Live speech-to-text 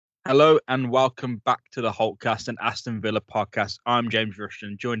Hello and welcome back to the Holtcast and Aston Villa podcast. I'm James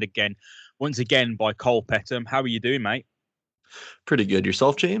Rushton, joined once again by Cole Pettam. How are you doing, mate? Pretty good.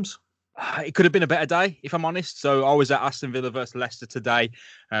 Yourself, James? It could have been a better day, if I'm honest. So I was at Aston Villa versus Leicester today.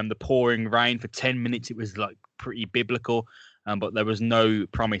 The pouring rain for 10 minutes, it was like pretty biblical. But there was no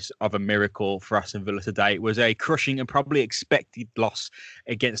promise of a miracle for Aston Villa today. It was a crushing and probably expected loss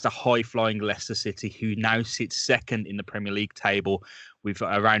against a high-flying Leicester City, who now sits second in the Premier League table with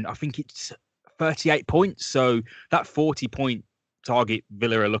around, I think it's 38 points. So that 40-point target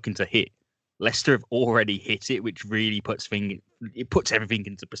Villa are looking to hit, Leicester have already hit it, which really puts everything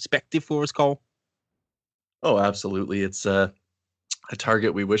into perspective for us, Cole. Oh, absolutely. It's a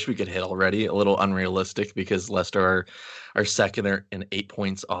target we wish we could hit already. A little unrealistic because Leicester are second and 8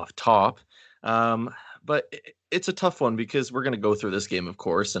 points off top. But it's a tough one because we're going to go through this game, of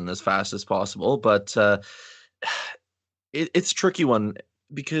course, and as fast as possible. But it's a tricky one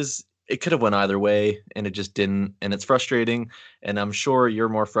because it could have went either way, and it just didn't. And it's frustrating. And I'm sure you're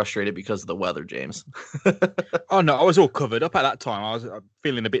more frustrated because of the weather, James. Oh no, I was all covered up at that time. I was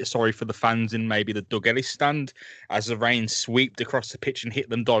feeling a bit sorry for the fans in maybe the Doug Ellis stand as the rain swept across the pitch and hit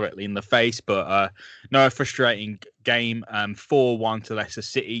them directly in the face. But no, frustrating game. 4-1 to Leicester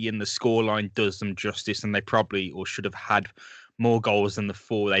City, and the scoreline does them justice, and they probably or should have had more goals than the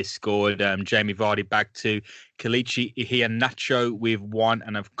four they scored. Jamie Vardy back to Kelechi Iheanacho with one,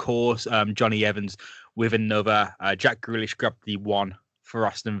 and of course Johnny Evans with another. Jack Grealish grabbed the one for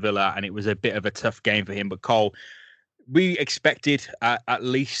Aston Villa, and it was a bit of a tough game for him. But Cole, we expected at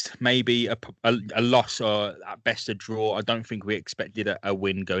least maybe a loss or at best a draw. I don't think we expected a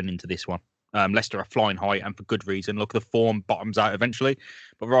win going into this one. Leicester are flying high and for good reason. Look, the form bottoms out eventually,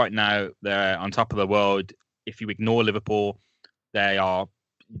 but right now they're on top of the world. If you ignore Liverpool, they are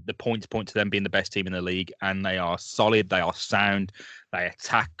the points point to them being the best team in the league, and they are solid. They are sound. They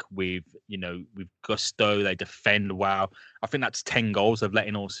attack with gusto. They defend well. I think that's 10 goals they've let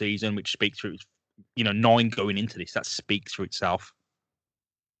in all season, which speaks for 9 going into this. That speaks for itself.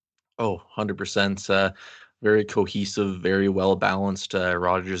 Oh, 100%. Very cohesive, very well balanced.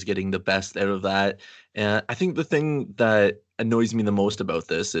 Rodgers getting the best out of that. And I think the thing that annoys me the most about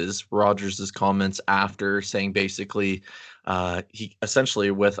this is Rodgers' comments after saying basically he essentially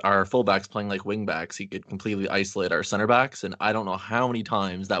with our fullbacks playing like wingbacks, he could completely isolate our center backs. And I don't know how many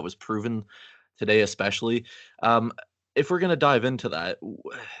times that was proven today, especially. If we're going to dive into that,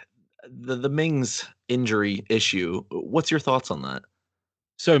 the Mings injury issue, what's your thoughts on that?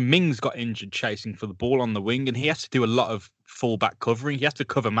 So Mings got injured chasing for the ball on the wing, and he has to do a lot of fullback covering. He has to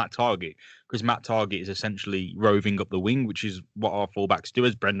cover Matt Target because Matt Target is essentially roving up the wing, which is what our fullbacks do,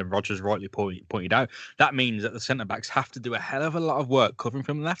 as Brendan Rodgers rightly pointed out. That means that the centre backs have to do a hell of a lot of work covering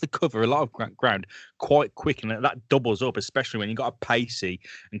from them. They have to cover a lot of ground quite quick, and that doubles up, especially when you've got a pacey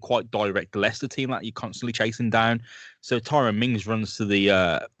and quite direct Leicester team that you're constantly chasing down. So Tyrone Mings runs to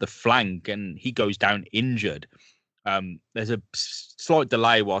the flank, and he goes down injured. There's a slight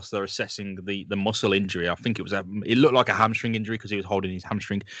delay whilst they're assessing the muscle injury. I think it looked like a hamstring injury because he was holding his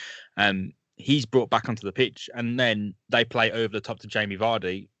hamstring. He's brought back onto the pitch, and then they play over the top to Jamie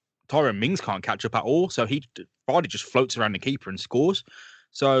Vardy. Tyrone Mings can't catch up at all, so Vardy just floats around the keeper and scores.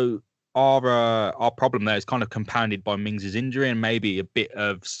 So our problem there is kind of compounded by Mings's injury, and maybe a bit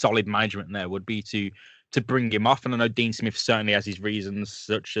of solid management there would be to bring him off. And I know Dean Smith certainly has his reasons,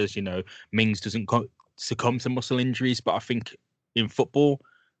 such as Mings doesn't succumb to muscle injuries, but I think in football,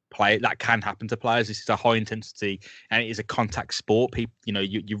 that can happen to players. This is a high intensity and it is a contact sport. People,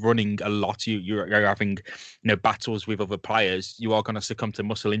 you're running a lot. You're having, battles with other players. You are going to succumb to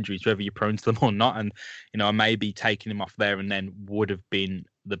muscle injuries, whether you're prone to them or not. And maybe taking him off there and then would have been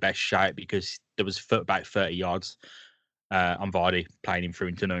the best shout because there was about 30 yards on Vardy playing him through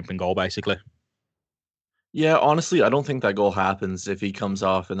into an open goal, basically. Yeah, honestly, I don't think that goal happens if he comes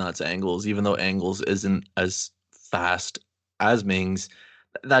off and that's Angles, even though Angles isn't as fast as Mings.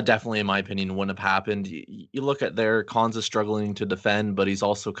 That definitely, in my opinion, wouldn't have happened. You look at there, Konza struggling to defend, but he's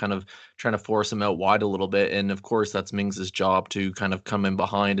also kind of trying to force him out wide a little bit. And of course, that's Mings's job to kind of come in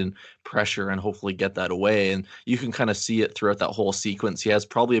behind and pressure and hopefully get that away. And you can kind of see it throughout that whole sequence. He has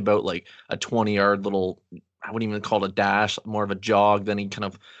probably about like a 20-yard little, I wouldn't even call it a dash, more of a jog. Then he kind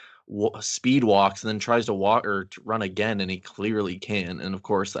of speed walks and then tries to walk or to run again, and he clearly can. And of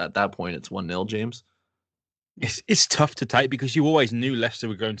course, at that point, it's 1-0, James. It's tough to take because you always knew Leicester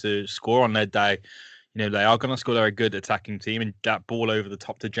were going to score on their day. They are going to score. They're a good attacking team, and that ball over the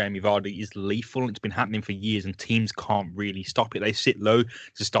top to Jamie Vardy is lethal. It's been happening for years, and teams can't really stop it. They sit low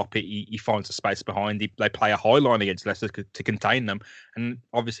to stop it. He finds a space behind. They play a high line against Leicester to contain them, and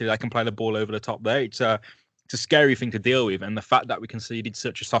obviously they can play the ball over the top there. It's a it's a scary thing to deal with. And the fact that we conceded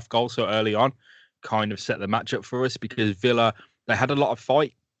such a soft goal so early on kind of set the match up for us, because Villa, they had a lot of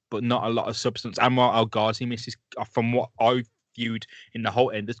fight, but not a lot of substance. And while El Ghazi misses, from what I viewed in the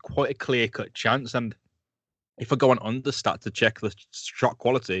whole end, there's quite a clear-cut chance. And if I go on Understat to check the shot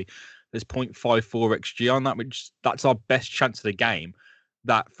quality, there's 0.54 XG on that, which that's our best chance of the game.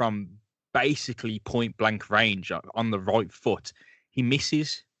 That from basically point blank range on the right foot, he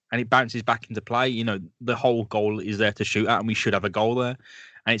misses and it bounces back into play. You know, the whole goal is there to shoot at, and we should have a goal there.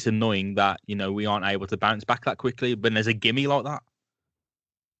 And it's annoying that, you know, we aren't able to bounce back that quickly when there's a gimme like that.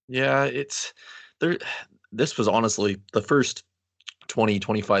 Yeah, it's there. This was honestly the first 20,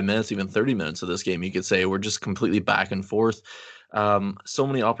 25 minutes, even 30 minutes of this game, you could say, were just completely back and forth. So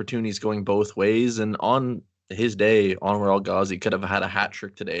many opportunities going both ways. And on his day, Anwar El Ghazi could have had a hat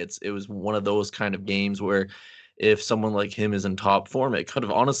trick today. It was one of those kind of games where if someone like him is in top form, it could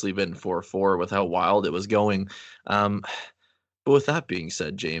have honestly been 4-4 with how wild it was going. But with that being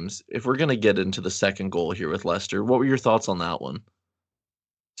said, James, if we're going to get into the second goal here with Leicester, what were your thoughts on that one?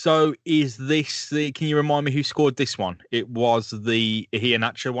 So is this the? Can you remind me who scored this one? It was the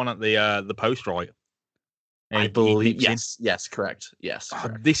Iheanacho one at the post, right? I believe yes, correct. Yes,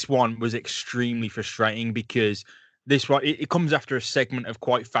 correct. This one was extremely frustrating because this one it comes after a segment of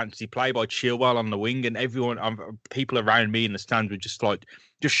quite fancy play by Chilwell on the wing, and everyone, people around me in the stands were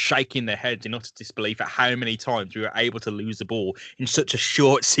just shaking their heads in utter disbelief at how many times we were able to lose the ball in such a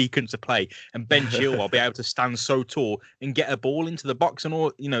short sequence of play, and Ben Chilwell be able to stand so tall and get a ball into the box, and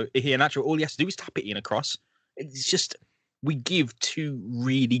all Iheanacho, all he has to do is tap it in across. It's just, we give two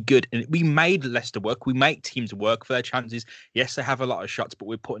really good, and we made Leicester work. We make teams work for their chances. Yes, they have a lot of shots, but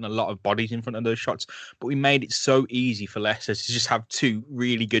we're putting a lot of bodies in front of those shots. But we made it so easy for Leicester to just have two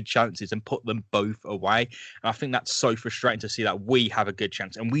really good chances and put them both away. And I think that's so frustrating to see that we have a good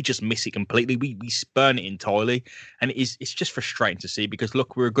chance and we just miss it completely. We spurn it entirely, and it's just frustrating to see, because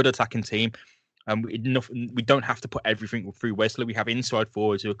look, we're a good attacking team. We don't have to put everything through Wesley. We have inside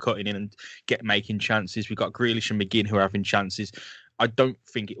forwards who are cutting in and making chances. We've got Grealish and McGinn who are having chances. I don't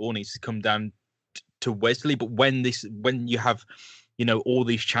think it all needs to come down to Wesley, but when you have, you know, all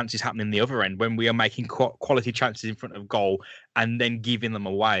these chances happening the other end, when we are making quality chances in front of goal and then giving them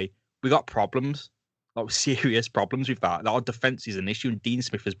away, we got problems. Like, serious problems with that. Our defense is an issue, and Dean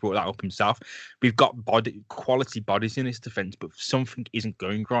Smith has brought that up himself. We've got quality bodies in this defense, but something isn't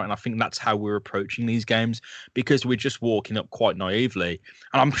going right, and I think that's how we're approaching these games, because we're just walking up quite naively.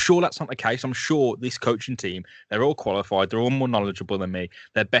 And I'm sure that's not the case. I'm sure this coaching team, they're all qualified, they're all more knowledgeable than me,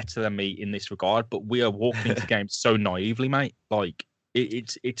 they're better than me in this regard, but we are walking into games so naively, mate. Like,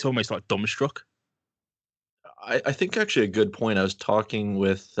 it's almost like dumbstruck. I think actually a good point. I was talking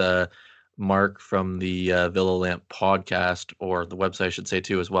with Mark from the Villa Lamp podcast, or the website I should say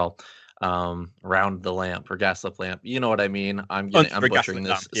too as well. Round the Lamp or Gaslamp Lamp. You know what I mean? I'm butchering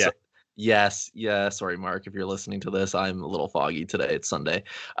this. Yeah. So, yes. Yeah. Sorry, Mark, if you're listening to this, I'm a little foggy today. It's Sunday.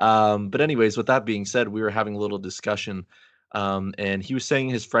 But anyways, with that being said, we were having a little discussion. And he was saying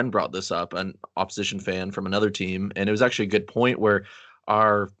his friend brought this up, an opposition fan from another team. And it was actually a good point where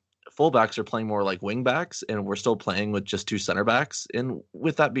our fullbacks are playing more like wingbacks, and we're still playing with just two center backs. And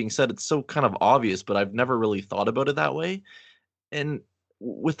with that being said, it's so kind of obvious, but I've never really thought about it that way. And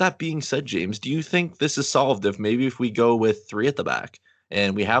with that being said, James, do you think this is solved if we go with three at the back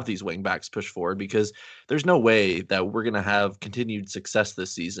and we have these wingbacks push forward? Because there's no way that we're going to have continued success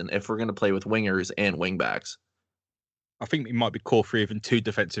this season if we're going to play with wingers and wingbacks. I think it might be core for even two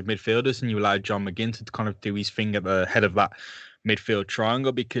defensive midfielders, and you allow John McGinn to kind of do his thing at the head of that midfield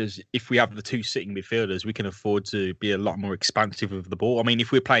triangle, because if we have the two sitting midfielders, we can afford to be a lot more expansive with the ball. I mean,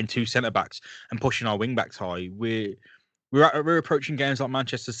 if we're playing two centre backs and pushing our wing backs high, we're approaching games like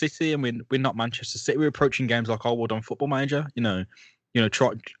Manchester City, and we're not Manchester City. We're approaching games like I would on Football Manager. I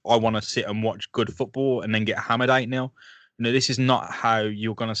want to sit and watch good football and then get hammered 8-0. This is not how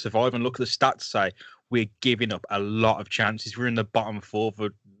you're going to survive. And look at the stats, say we're giving up a lot of chances. We're in the bottom four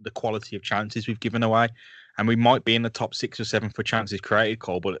for the quality of chances we've given away. And we might be in the top 6 or 7 for chances created,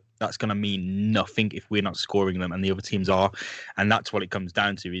 Cole, but that's going to mean nothing if we're not scoring them and the other teams are. And that's what it comes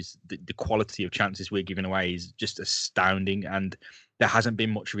down to, is the quality of chances we're giving away is just astounding. And there hasn't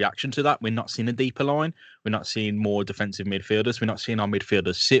been much reaction to that. We're not seeing a deeper line. We're not seeing more defensive midfielders. We're not seeing our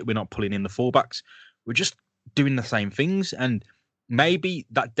midfielders sit. We're not pulling in the fullbacks. We're just doing the same things. And maybe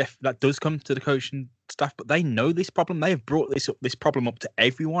that does come to the coaching staff, but they know this problem. They have brought this problem up to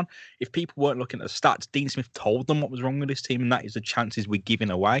everyone. If people weren't looking at the stats, Dean Smith told them what was wrong with this team, and that is the chances we're giving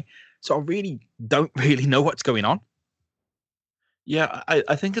away. So I really don't know what's going on. Yeah,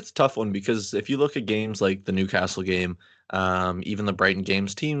 I think it's a tough one, because if you look at games like the Newcastle game, Even the Brighton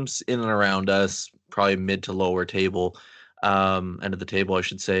games teams in and around us, probably mid to lower table, end of the table, I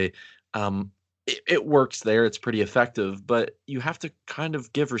should say. It works there. It's pretty effective, but you have to kind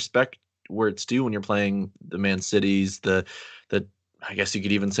of give respect where it's due when you're playing the Man Cities, the I guess you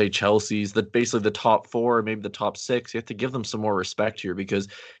could even say Chelsea's, the basically the top four, maybe the top six. You have to give them some more respect here because,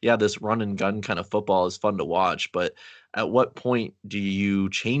 yeah, this run and gun kind of football is fun to watch. But at what point do you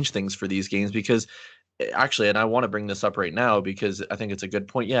change things for these games? Because actually, and I want to bring this up right now because I think it's a good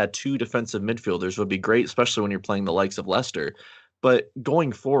point. Yeah, two defensive midfielders would be great, especially when you're playing the likes of Leicester. But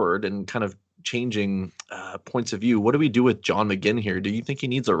going forward and kind of changing points of view, what do we do with John McGinn here? Do you think he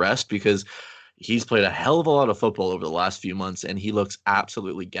needs a rest? Because he's played a hell of a lot of football over the last few months, and he looks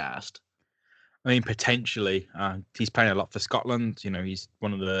absolutely gassed. I mean, potentially, he's playing a lot for Scotland. He's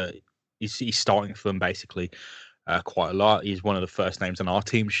one of he's starting for them basically quite a lot. He's one of the first names on our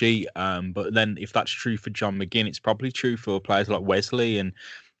team sheet. But then, if that's true for John McGinn, it's probably true for players like Wesley and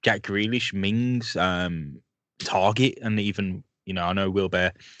Jack Grealish, Mings, Target, and even I know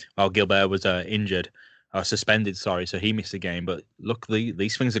Gilbert was injured. Suspended, sorry, so he missed the game. But look,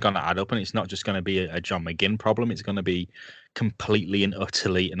 these things are going to add up, and it's not just going to be a John McGinn problem. It's going to be completely and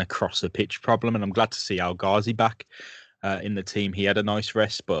utterly and across the pitch problem. And I'm glad to see Al Ghazi back in the team. He had a nice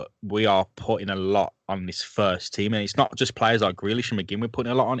rest, but we are putting a lot on this first team, and it's not just players like Grealish and McGinn we're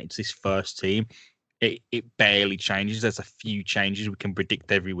putting a lot on. It's this first team. It barely changes. There's a few changes we can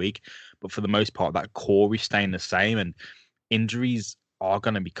predict every week, but for the most part, that core is staying the same, and injuries are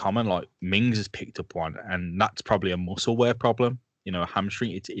going to be common. Like Mings has picked up one, and that's probably a muscle wear problem. A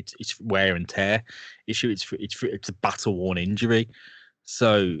hamstring. It's wear and tear issue. It's a battle worn injury.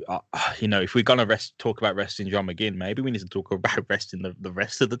 So if we're gonna talk about resting John McGinn, maybe we need to talk about resting the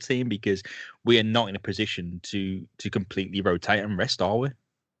rest of the team because we are not in a position to completely rotate and rest, are we?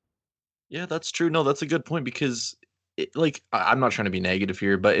 Yeah, that's true. No, that's a good point because I'm not trying to be negative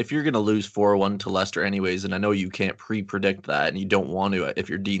here, but if you're going to lose 4-1 to Leicester anyways, and I know you can't pre-predict that and you don't want to if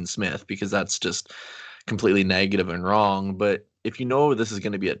you're Dean Smith because that's just completely negative and wrong, but if you know this is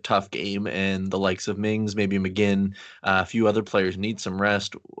going to be a tough game and the likes of Mings, maybe McGinn, a few other players need some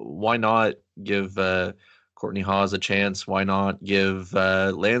rest, why not give Courtney Hawes a chance? Why not give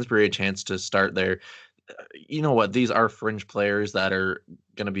Lansbury a chance to start there? You know what? These are fringe players that are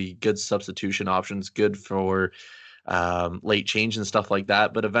going to be good substitution options, good for late change and stuff like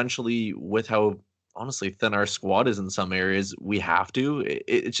that. But eventually, with how honestly thin our squad is in some areas, we have to.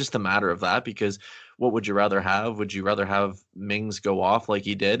 It's just a matter of that because what would you rather have? Would you rather have Mings go off like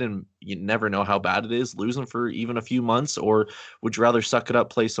he did and you never know how bad it is, lose him for even a few months? Or would you rather suck it up,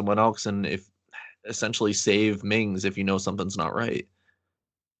 play someone else, and if essentially save Mings if you know something's not right?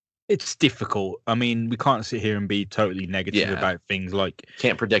 It's difficult. I mean, we can't sit here and be totally negative Yeah, about things like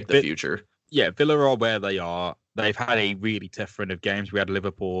can't predict the future. Yeah, Villa are where they are. They've had a really tough run of games. We had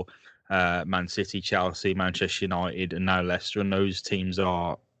Liverpool, Man City, Chelsea, Manchester United, and now Leicester, and those teams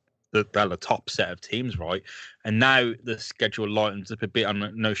are they're the top set of teams, right? And now the schedule lightens up a bit. I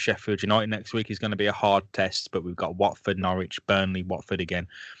know Sheffield United next week is going to be a hard test, but we've got Watford, Norwich, Burnley, Watford again,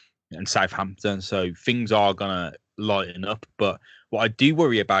 and Southampton. So things are going to lighten up. But what I do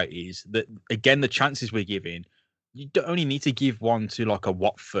worry about is that, again, the chances we're giving, you don't only need to give one to like a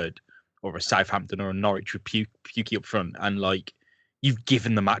Watford or a Southampton or a Norwich with Pukey up front. And like, you've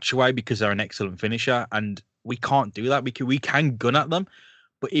given the match away because they're an excellent finisher. And we can't do that. We can gun at them.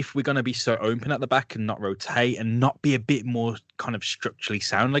 But if we're going to be so open at the back and not rotate and not be a bit more kind of structurally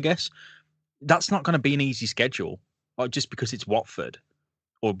sound, I guess, that's not going to be an easy schedule. Like just because it's Watford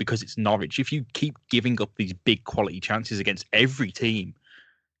or because it's Norwich. If you keep giving up these big quality chances against every team,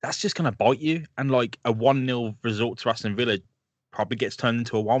 that's just going to bite you. And like a 1-0 result to Aston Villa probably gets turned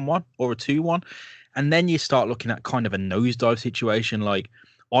into a 1-1 or a 2-1. And then you start looking at kind of a nosedive situation. Like,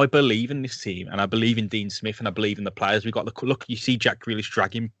 I believe in this team and I believe in Dean Smith and I believe in the players. We've got look, you see Jack Grealish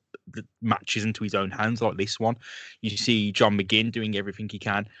dragging the matches into his own hands like this one. You see John McGinn doing everything he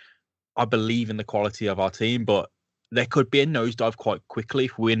can. I believe in the quality of our team, but there could be a nosedive quite quickly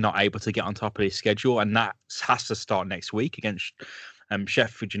if we're not able to get on top of this schedule. And that has to start next week against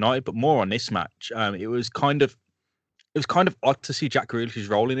Sheffield United. But more on this match, it was kind of odd to see Jack Grealish's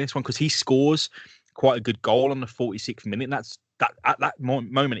role in this one because he scores quite a good goal on the 46th minute. And that's that at that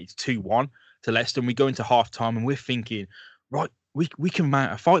moment it's 2-1 to Leicester, and we go into half time and we're thinking, right, we can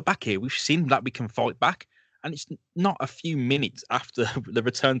mount a fight back here. We've seen that we can fight back. And it's not a few minutes after the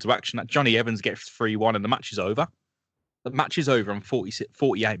return to action that Johnny Evans gets 3-1 and the match is over. The match is over in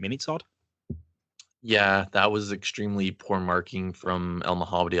 48 minutes odd. Yeah, that was extremely poor marking from El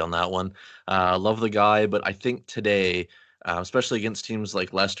Mohammadi on that one. Love the guy, but I think today, especially against teams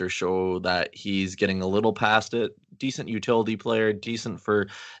like Leicester, show that he's getting a little past it. decent utility player, decent for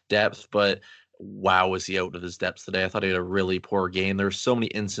depth, but wow, was he out of his depth today? I thought he had a really poor game. There's so many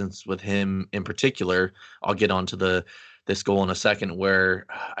instances with him in particular. I'll get onto this goal in a second where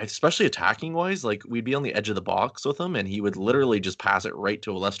especially attacking wise, like we'd be on the edge of the box with him and he would literally just pass it right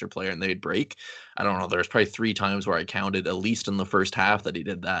to a Leicester player and they'd break. I don't know, there's probably 3 times where I counted at least in the first half that he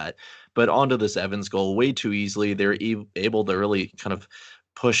did that. But onto this Evans goal way too easily. They're able to really kind of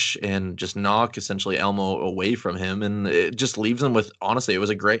push and just knock essentially Elmo away from him, and it just leaves him with, honestly, it was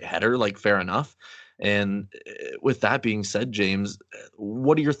a great header, like fair enough. And with that being said, James,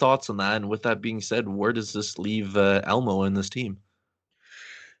 what are your thoughts on that? And with that being said, where does this leave Elmo in this team?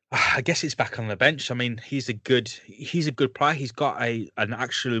 I guess it's back on the bench. I mean, he's a good player. He's got an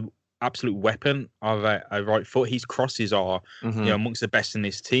actual absolute weapon of a right foot. His crosses are, Mm-hmm. amongst the best in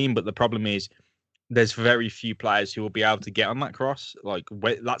this team. But the problem is, there's very few players who will be able to get on that cross. Like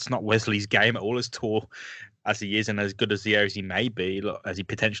that's not Wesley's game at all. As tall as he is, and as good as he may be, as he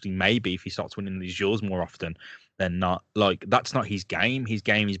potentially may be, if he starts winning these duels more often than not, like that's not his game. His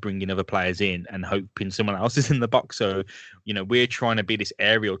game is bringing other players in and hoping someone else is in the box. So, we're trying to be this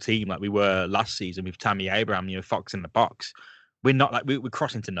aerial team like we were last season with Tammy Abraham, Fox in the box. We're not like we're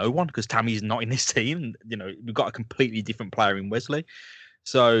crossing to no one because Tammy's not in this team. We've got a completely different player in Wesley.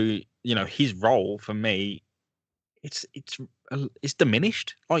 So, his role for me, it's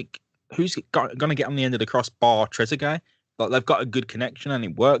diminished. Like, who's going to get on the end of the crossbar? Trezeguet. Like, they've got a good connection and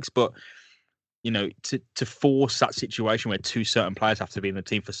it works, but to force that situation where 2 certain players have to be in the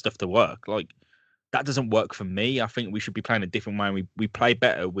team for stuff to work, like that doesn't work for me. I think we should be playing a different way. We play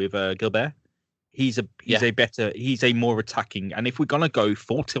better with Gilbert. He's a more attacking. And if we're gonna go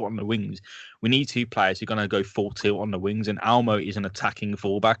full tilt on the wings, we need 2 players who are gonna go full tilt on the wings. And Almo is an attacking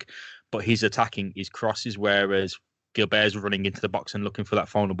fullback, but he's attacking his crosses, whereas Gilbert's running into the box and looking for that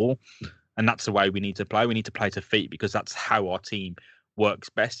final ball. And that's the way we need to play. We need to play to feet because that's how our team works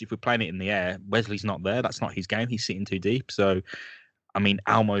best. If we're playing it in the air, Wesley's not there. That's not his game. He's sitting too deep. So, I mean,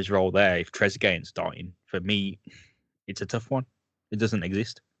 Almo's role there, if Trezeguet's starting, for me, it's a tough one. It doesn't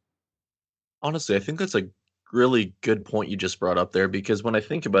exist. Honestly, I think that's a really good point you just brought up there, because when I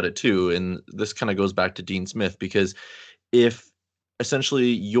think about it too, and this kind of goes back to Dean Smith, because if essentially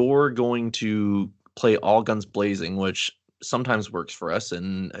you're going to play all guns blazing, which sometimes works for us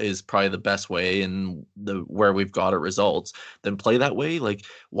and is probably the best way and the where we've got our results, then play that way. Like,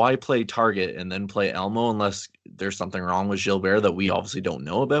 why play target and then play Elmo unless there's something wrong with Gilbert that we obviously don't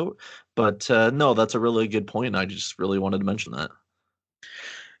know about? But no, that's a really good point. I just really wanted to mention that.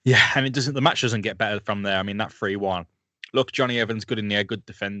 Yeah, and the match doesn't get better from there. I mean, that 3-1. Look, Johnny Evans, good in the air, good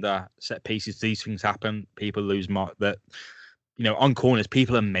defender, set pieces. These things happen. People lose mark that, on corners,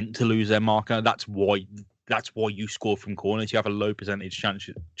 people are meant to lose their marker. That's why you score from corners. You have a low percentage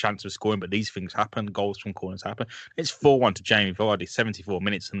chance of scoring, but these things happen. Goals from corners happen. It's 4-1 to Jamie Vardy, 74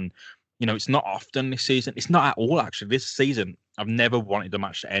 minutes. And, it's not often this season. It's not at all, actually. This season, I've never wanted the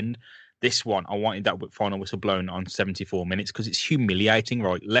match to end. This one, I wanted that final whistle blown on 74 minutes because it's humiliating,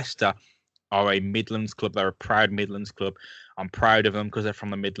 right? Leicester are a Midlands club. They're a proud Midlands club. I'm proud of them because they're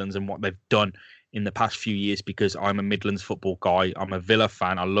from the Midlands and what they've done in the past few years, because I'm a Midlands football guy. I'm a Villa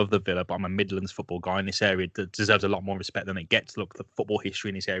fan. I love the Villa, but I'm a Midlands football guy in this area that deserves a lot more respect than it gets. Look, the football history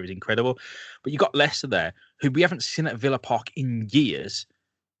in this area is incredible. But you got Leicester there, who we haven't seen at Villa Park in years,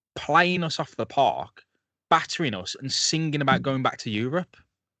 playing us off the park, battering us and singing about going back to Europe.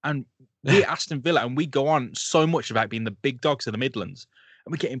 And we're Aston Villa, and we go on so much about being the big dogs of the Midlands,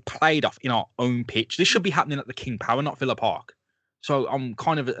 and we're getting played off in our own pitch. This should be happening at the King Power, not Villa Park. So I'm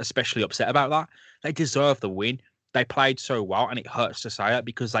kind of especially upset about that. They deserve the win. They played so well, and it hurts to say that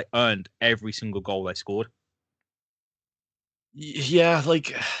because they earned every single goal they scored. Yeah,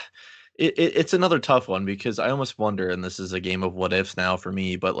 like it's another tough one, because I almost wonder, and this is a game of what ifs now for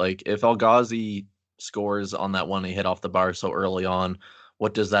me, but like if El Ghazi scores on that one he hit off the bar so early on,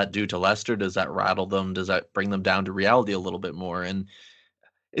 what does that do to Leicester? Does that rattle them? Does that bring them down to reality a little bit more? And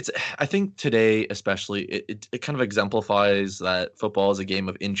I think today especially it kind of exemplifies that football is a game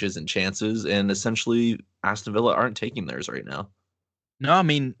of inches and chances, and essentially Aston Villa aren't taking theirs right now. No, I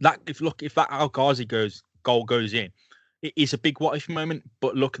mean if that Al Ghazi goal goes in, it is a big what if moment.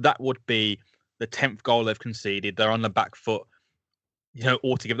 But look, that would be the 10th goal they've conceded. They're on the back foot.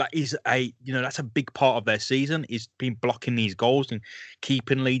 Altogether, that is that's a big part of their season, is being blocking these goals and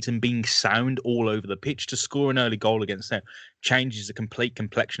keeping leads and being sound all over the pitch. To score an early goal against them changes the complete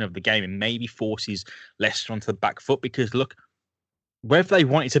complexion of the game and maybe forces Leicester onto the back foot, because look, whether they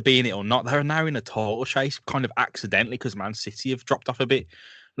wanted to be in it or not, they're now in a title chase kind of accidentally because Man City have dropped off a bit.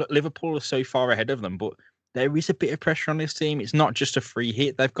 Look, Liverpool are so far ahead of them, but there is a bit of pressure on this team. It's not just a free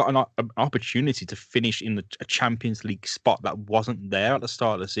hit. They've got an opportunity to finish in a Champions League spot that wasn't there at the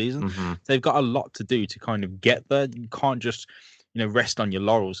start of the season. Hmm. They've got a lot to do to kind of get there. You can't just, rest on your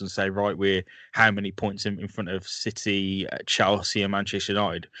laurels and say, right, we're how many points in front of City, Chelsea, and Manchester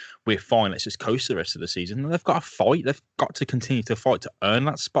United. We're fine. Let's just coast the rest of the season. And they've got to fight. They've got to continue to fight to earn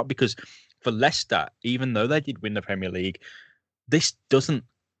that spot because for Leicester, even though they did win the Premier League, this doesn't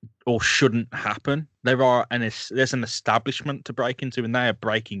or shouldn't happen. There's an establishment to break into, and they are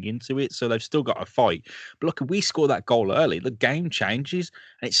breaking into it. So they've still got to fight. But look, if we score that goal early, the game changes,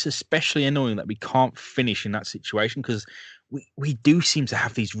 and it's especially annoying that we can't finish in that situation because we do seem to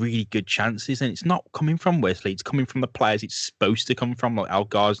have these really good chances, and it's not coming from Wesley. It's coming from the players it's supposed to come from, like El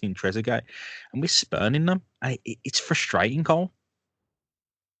Ghazi and Trezeguet, and we're spurning them. And it's frustrating, Cole.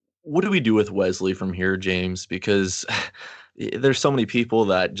 What do we do with Wesley from here, James? Because there's so many people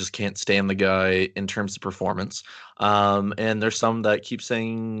that just can't stand the guy in terms of performance. And there's some that keep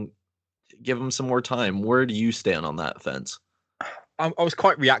saying, give him some more time. Where do you stand on that fence? I was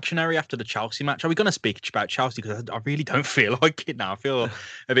quite reactionary after the Chelsea match. Are we going to speak about Chelsea? Because I really don't feel like it now. I feel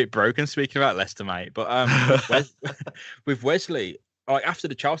a bit broken speaking about Leicester, mate. But with Wesley, like after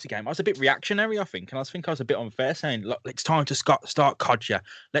the Chelsea game, I was a bit reactionary, I think. And I think I was a bit unfair saying, look, it's time to start Kodja.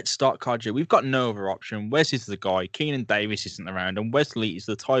 Let's start Kodja. We've got no other option. Wes is the guy. Keenan Davis isn't around. And Wesley is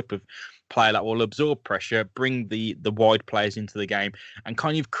the type of player that will absorb pressure, bring the wide players into the game, and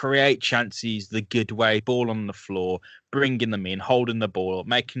kind of create chances the good way, ball on the floor, bringing them in, holding the ball,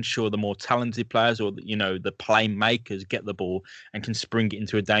 making sure the more talented players or the playmakers get the ball and can spring it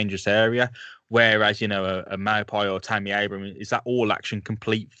into a dangerous area. Whereas, a Maupai or Tammy Abraham is that all action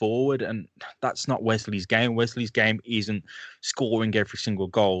complete forward. And that's not Wesley's game. Wesley's game isn't scoring every single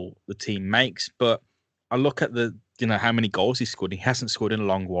goal the team makes. But I look at how many goals he scored. He hasn't scored in a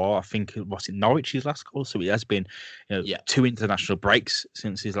long while. I think, was it Norwich his last goal? So he has been, two international breaks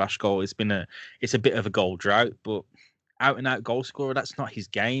since his last goal. It's a bit of a goal drought, but out and out goal scorer, that's not his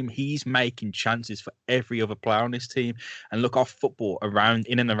game. He's making chances for every other player on this team. And look, our football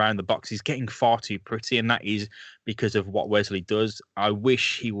in and around the box is getting far too pretty, and that is because of what Wesley does. I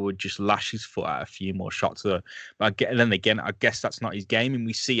wish he would just lash his foot at a few more shots. But then again, I guess that's not his game. And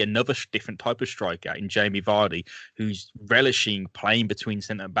we see another different type of striker in Jamie Vardy, who's relishing playing between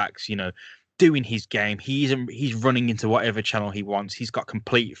centre backs, doing his game. He's running into whatever channel he wants. He's got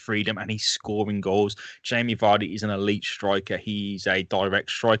complete freedom and he's scoring goals. Jamie Vardy is an elite striker. He's a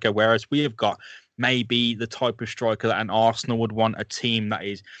direct striker, whereas we have got maybe the type of striker that an Arsenal would want, a team that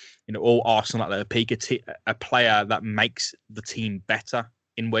is, all Arsenal at their peak, a player that makes the team better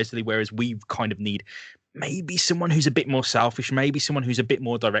in Wesley, whereas we kind of need maybe someone who's a bit more selfish, maybe someone who's a bit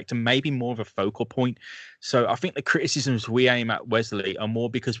more direct, and maybe more of a focal point. So I think the criticisms we aim at Wesley are more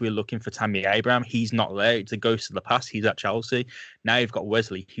because we're looking for Tammy Abraham. He's not there. It's a ghost of the past. He's at Chelsea. Now you've got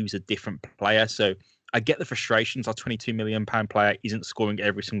Wesley, who's a different player. So I get the frustrations. Our £22 million player isn't scoring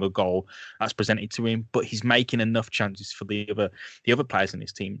every single goal that's presented to him, but he's making enough chances for the other players in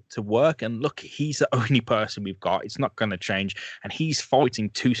his team to work. And look, he's the only person we've got. It's not going to change. And he's fighting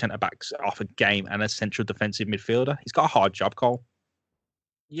two centre backs off a game and a central defensive midfielder. He's got a hard job, Cole.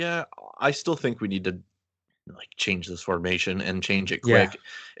 Yeah, I still think we need to change this formation and change it quick.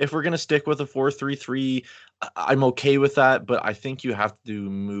 If we're going to stick with a 4-3-3, I'm okay with that, but I think you have to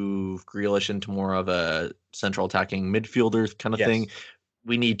move Grealish into more of a central attacking midfielder kind of thing.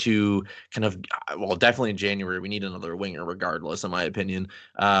 We need to definitely in January, we need another winger regardless, in my opinion.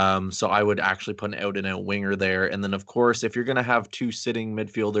 So I would actually put an out and out winger there. And then, of course, if you're going to have two sitting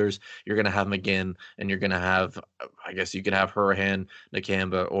midfielders, you're going to have McGinn and you're going to have, I guess you could have Hurahan,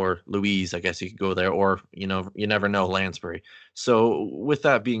 Nakamba, or Louise. I guess you could go there, or, you never know, Lansbury. So with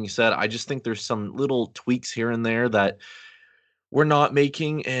that being said, I just think there's some little tweaks here and there that we're not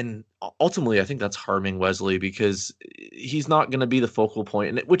making, and ultimately I think that's harming Wesley because he's not going to be the focal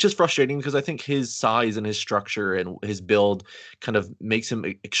point, which is frustrating because I think his size and his structure and his build kind of makes him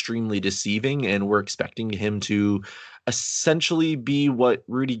extremely deceiving, and we're expecting him to essentially be what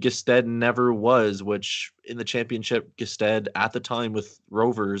Rudy Gestede never was, which in the championship Gestede at the time with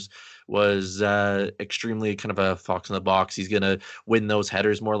Rovers was extremely kind of a fox in the box. He's going to win those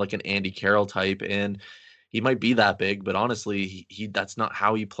headers more like an Andy Carroll type, and he might be that big, but honestly, he that's not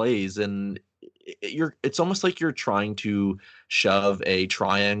how he plays. And it's almost like you're trying to shove a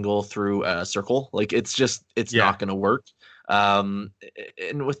triangle through a circle. Like it's not going to work. And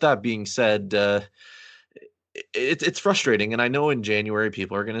with that being said, it's frustrating. And I know in January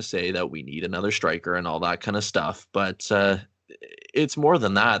people are going to say that we need another striker and all that kind of stuff, but it's more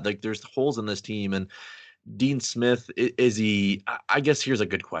than that. Like there's holes in this team, and Dean Smith, is he? I guess here's a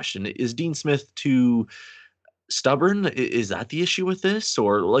good question: is Dean Smith too stubborn? Is that the issue with this,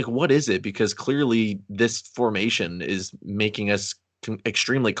 or like what is it? Because clearly this formation is making us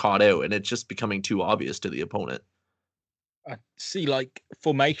extremely caught out, and it's just becoming too obvious to the opponent. I see, like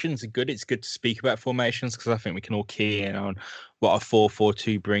formations are good. It's good to speak about formations because I think we can all key in on what a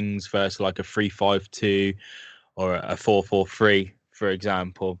 4-4-2 brings versus like a 3-5-2 or a 4-4-3, for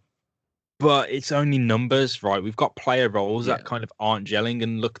example. But it's only numbers, right? We've got player roles that Yeah. kind of aren't gelling.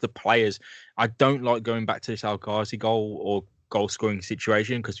 And look, the players, I don't like going back to this El Ghazi goal or goal scoring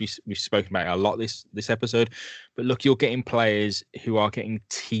situation because we've spoken about it a lot this episode. But look, you're getting players who are getting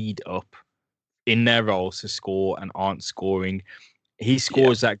teed up in their roles to score and aren't scoring. He Yeah.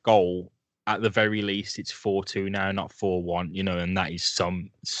 scores that goal. At the very least, it's 4-2 now, not 4-1, and that is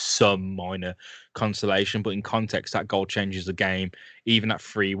some minor consolation. But in context, that goal changes the game. Even at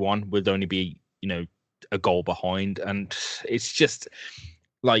 3-1 would only be, a goal behind. And it's just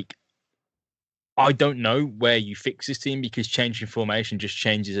like I don't know where you fix this team because changing formation just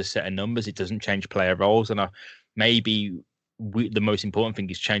changes a set of numbers. It doesn't change player roles. And maybe the most important thing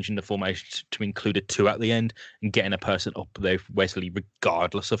is changing the formation to include a two at the end and getting a person up there, Wesley,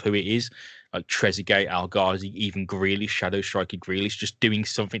 regardless of who it is, like Trezeguet, Al Ghazi, even Grealish, shadow striker Grealish, just doing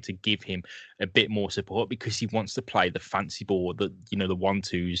something to give him a bit more support because he wants to play the fancy ball, the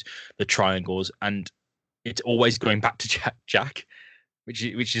 1-2s, the triangles, and it's always going back to Jack,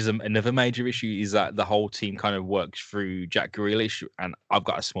 which is another major issue is that the whole team kind of works through Jack Grealish, and I've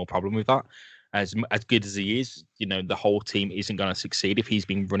got a small problem with that. As good as he is, the whole team isn't going to succeed if he's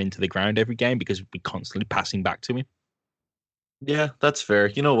being run into the ground every game because we're constantly passing back to him. Yeah, that's fair.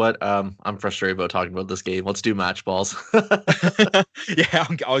 You know what? I'm frustrated about talking about this game. Let's do match balls. Yeah,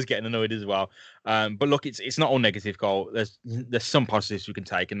 I was getting annoyed as well. But look, it's not all negative goal. There's some positives we can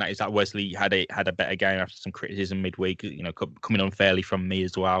take, and that is that Wesley had a better game after some criticism midweek. Coming unfairly from me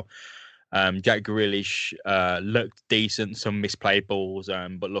as well. Jack Grealish looked decent, some misplayed balls,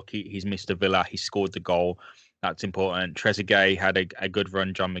 but look, he's missed a Villa. He scored the goal. That's important. Trezeguet had a good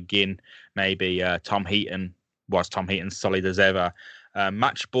run. John McGinn, maybe. Tom Heaton solid as ever.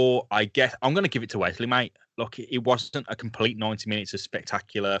 Match ball, I guess I'm going to give it to Wesley, mate. Look, it wasn't a complete 90 minutes of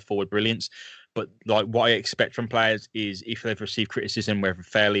spectacular forward brilliance, but like what I expect from players is if they've received criticism, whether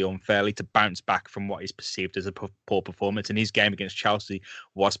fairly or unfairly, to bounce back from what is perceived as a poor performance. And his game against Chelsea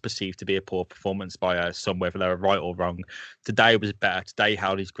was perceived to be a poor performance by some, whether they were right or wrong. Today was better. Today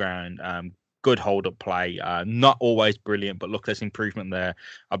held his ground. Good hold up play. Not always brilliant, but look, there's improvement there.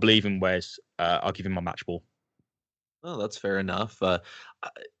 I believe in Wes. I'll give him my match ball. Oh, that's fair enough. Uh,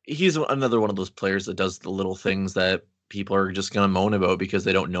 he's another one of those players that does the little things that people are just going to moan about because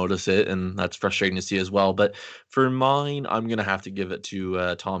they don't notice it, and that's frustrating to see as well. But for mine, I'm going to have to give it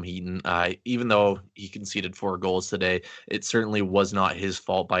to Tom Heaton. Even though he conceded 4 goals today, it certainly was not his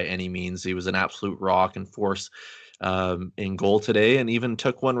fault by any means. He was an absolute rock and force in goal today, and even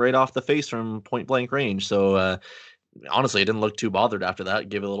took one right off the face from point blank range. So honestly, I didn't look too bothered after that.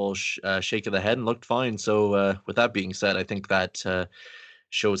 Gave a little shake of the head and looked fine. So, with that being said, I think that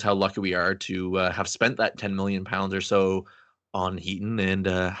shows how lucky we are to have spent that £10 million or so on Heaton, and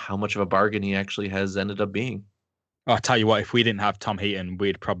how much of a bargain he actually has ended up being. I'll tell you what, if we didn't have Tom Heaton,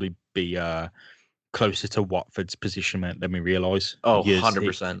 we'd probably be closer to Watford's position than we realise. Oh, Because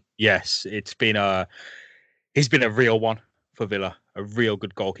 100%. yes, he's been a real one for Villa, a real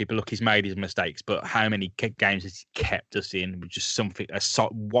good goalkeeper. Look, he's made his mistakes, but how many games has he kept us in with just something,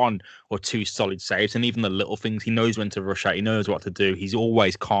 one or two solid saves, and even the little things. He knows when to rush out. He knows what to do. He's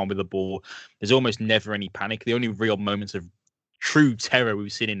always calm with the ball. There's almost never any panic. The only real moments of true terror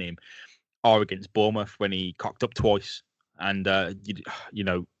we've seen in him are against Bournemouth when he cocked up twice, and you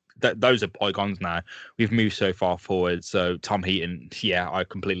know those are bygones now. We've moved so far forward. So Tom Heaton, yeah, I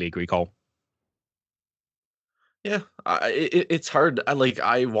completely agree, Cole. Yeah, it's hard.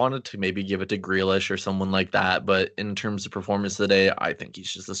 I wanted to maybe give it to Grealish or someone like that, but in terms of performance today, I think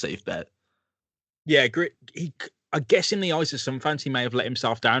he's just a safe bet. Yeah, great. I guess in the eyes of some fans, he may have let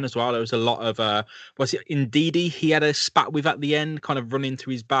himself down as well. There was a lot of, was it Ndidi he had a spat with at the end, kind of running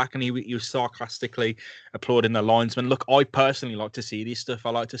to his back, and he was sarcastically applauding the linesman. Look, I personally like to see this stuff. I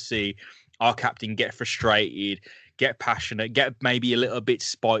like to see our captain get frustrated, get passionate, get maybe a little bit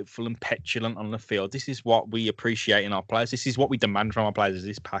spiteful and petulant on the field. This is what we appreciate in our players. This is what we demand from our players, is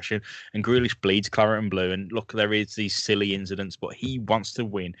this passion. And Grealish bleeds claret and blue. And look, there is these silly incidents, but he wants to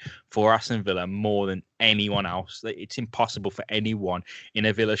win for Aston Villa more than anyone else. It's impossible for anyone in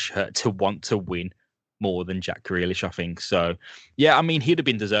a Villa shirt to want to win more than Jack Grealish, I think. So, yeah, I mean, he'd have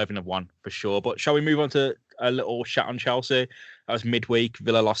been deserving of one for sure. But shall we move on to a little chat on Chelsea? That was midweek.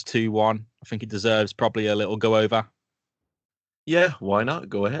 Villa lost 2-1. I think it deserves probably a little go over. Yeah, why not?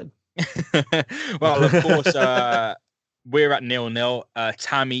 Go ahead. Well, of course, we're at 0-0.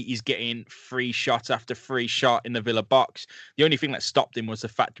 Tammy is getting free shot after free shot in the Villa box. The only thing that stopped him was the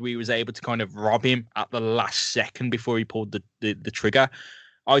fact we was able to kind of rob him at the last second before he pulled the trigger.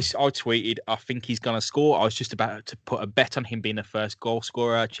 I tweeted, I think he's going to score. I was just about to put a bet on him being the first goal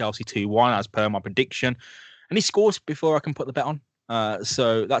scorer, Chelsea 2-1, as per my prediction. And he scores before I can put the bet on.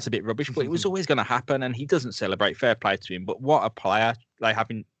 So that's a bit rubbish, but it was always going to happen. And he doesn't celebrate. Fair play to him. But what a player they have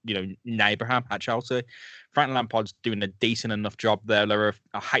in Abraham at Chelsea. Frank Lampard's doing a decent enough job there.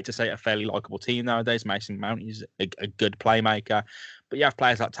 I hate to say it, a fairly likable team nowadays. Mason Mount is a good playmaker. But you have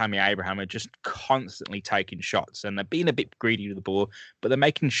players like Tammy Abraham who are just constantly taking shots, and they're being a bit greedy with the ball, but they're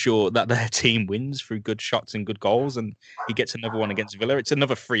making sure that their team wins through good shots and good goals. And he gets another one against Villa. It's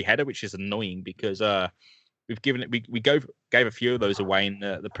another free header, which is annoying because we've given it. We gave a few of those away in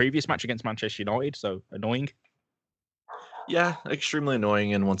the previous match against Manchester United. So annoying. Yeah, extremely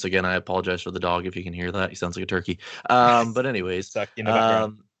annoying. And once again, I apologize for the dog if you can hear that. He sounds like a turkey. But anyways, Stuck in the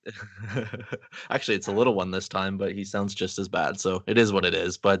background. actually, it's a little one this time, but he sounds just as bad. So it is what it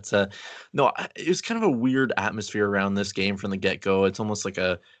is. But no, it was kind of a weird atmosphere around this game from the get go. It's almost like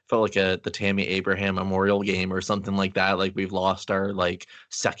felt like the Tammy Abraham Memorial game or something like that. Like we've lost our like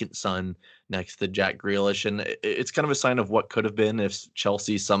second son next to Jack Grealish, and it's kind of a sign of what could have been if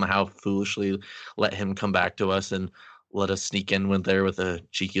Chelsea somehow foolishly let him come back to us and let us sneak in with a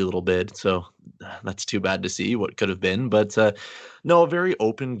cheeky little bid. So that's too bad to see what could have been. But no, a very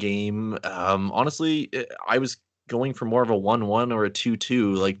open game. Honestly, I was going for more of a 1-1 or a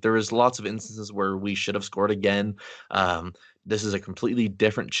 2-2. Like there was lots of instances where we should have scored again. This is a completely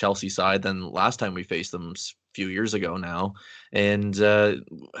different Chelsea side than last time we faced them a few years ago now. And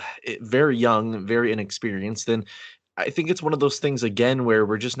very young, very inexperienced. And I think it's one of those things again where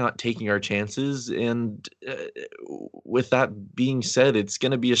we're just not taking our chances. And with that being said, it's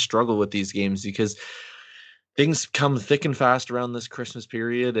going to be a struggle with these games because things come thick and fast around this Christmas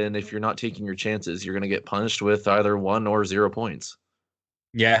period. And if you're not taking your chances, you're going to get punished with either 1 or 0 points.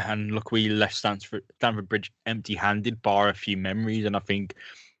 Yeah, and look, we left Stamford Bridge empty-handed, bar a few memories, and I think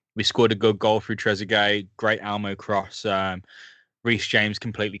we scored a good goal through Trezeguet, great Almo cross. Reece James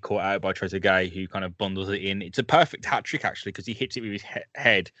completely caught out by Trezeguet, who kind of bundles it in. It's a perfect hat trick actually because he hits it with his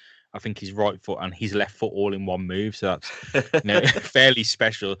head. I think his right foot and his left foot all in one move, so that's fairly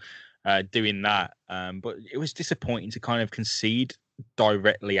special doing that. But it was disappointing to kind of concede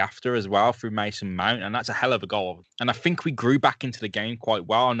directly after as well through Mason Mount, and that's a hell of a goal. And I think we grew back into the game quite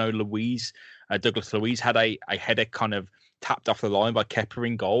well. I know Douglas Luiz had a header kind of tapped off the line by Kepa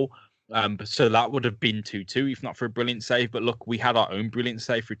in goal. So that would have been 2-2 if not for a brilliant save. But look, we had our own brilliant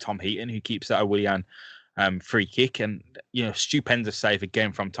save through Tom Heaton, who keeps that a Willian free kick, and stupendous save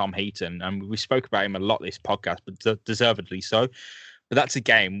again from Tom Heaton. And we spoke about him a lot this podcast, but deservedly so. But that's a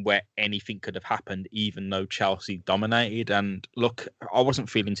game where anything could have happened, even though Chelsea dominated. And look, I wasn't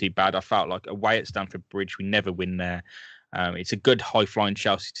feeling too bad. I felt like away at Stamford Bridge, we never win there. It's a good high-flying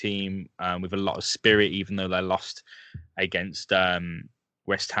Chelsea team with a lot of spirit, even though they lost against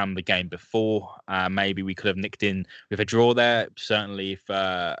West Ham the game before. Maybe we could have nicked in with a draw there. Certainly, if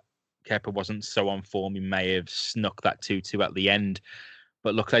Kepa wasn't so on form, he may have snuck that 2-2 at the end.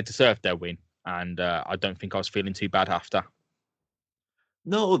 But look, they deserved their win. And I don't think I was feeling too bad after.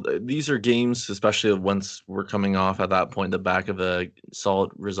 No, these are games, especially once we're coming off at that point, the back of a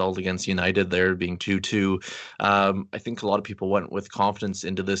solid result against United there being 2-2. I think a lot of people went with confidence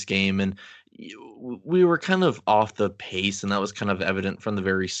into this game, and we were kind of off the pace, and that was kind of evident from the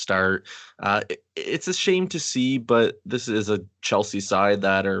very start. It's a shame to see, but this is a Chelsea side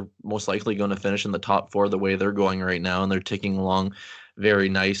that are most likely going to finish in the top 4 the way they're going right now, and they're ticking along very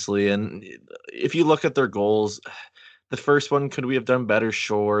nicely. And if you look at their goals, the first one, could we have done better?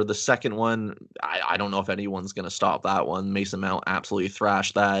 Sure. The second one, I don't know if anyone's going to stop that one. Mason Mount absolutely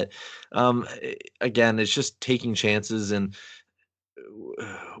thrashed that. Again, it's just taking chances. And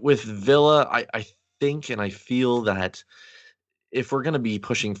with Villa, I think and I feel that if we're going to be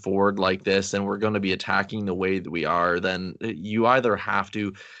pushing forward like this and we're going to be attacking the way that we are, then you either have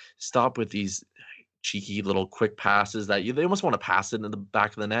to stop with these cheeky little quick passes that they almost want to pass it into the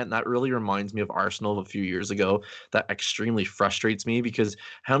back of the net. And that really reminds me of Arsenal a few years ago. That extremely frustrates me because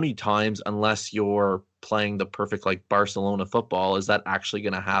how many times, unless you're playing the perfect like Barcelona football, is that actually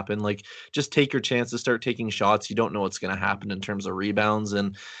going to happen? Like, just take your chances, start taking shots. You don't know what's going to happen in terms of rebounds.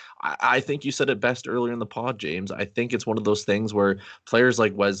 And I think you said it best earlier in the pod, James. I think it's one of those things where players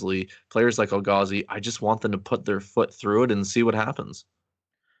like Wesley, players like El Ghazi, I just want them to put their foot through it and see what happens.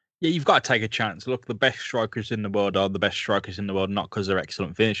 Yeah, you've got to take a chance. Look, the best strikers in the world are the best strikers in the world, not because they're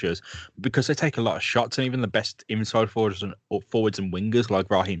excellent finishers, but because they take a lot of shots. And even the best inside forwards and wingers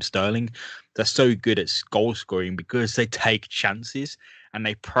like Raheem Sterling, they're so good at goal scoring because they take chances and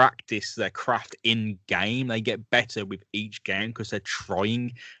they practice their craft in game. They get better with each game because they're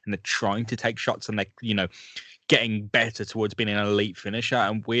trying and they're trying to take shots and they're getting better towards being an elite finisher.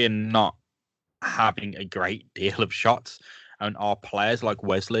 And we're not having a great deal of shots and our players like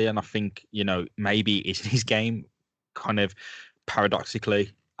Wesley, and I think, maybe it's his game kind of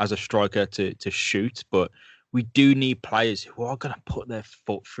paradoxically as a striker to shoot, but we do need players who are going to put their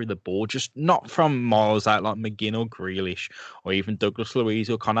foot through the ball, just not from miles out like McGinn or Grealish or even Douglas Luiz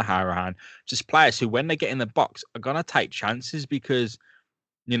or Conor Harahan. Just players who, when they get in the box, are going to take chances because,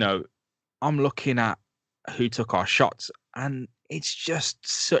 I'm looking at who took our shots, and it's just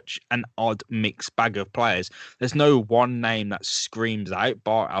such an odd mixed bag of players. There's no one name that screams out,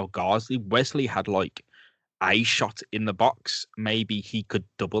 bar Al Ghazi. Wesley had like a shot in the box. Maybe he could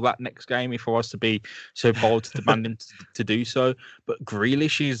double that next game if I was to be so bold to demand him to do so. But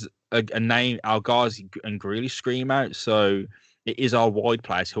Grealish is a name Al Ghazi and Grealish scream out. So it is our wide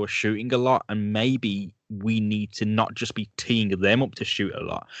players who are shooting a lot, and maybe we need to not just be teeing them up to shoot a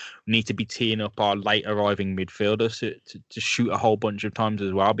lot. We need to be teeing up our late arriving midfielders to shoot a whole bunch of times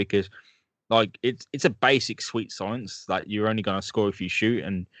as well, because like it's a basic sweet science that you're only going to score if you shoot,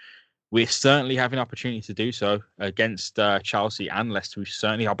 and we're certainly having opportunity to do so against Chelsea and Leicester. We've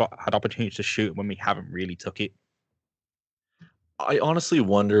certainly had opportunities to shoot when we haven't really took it. I honestly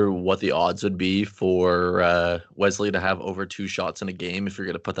wonder what the odds would be for Wesley to have over 2 shots in a game if you're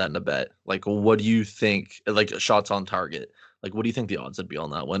going to put that in a bet. Like, what do you think? Like, shots on target. Like, what do you think the odds would be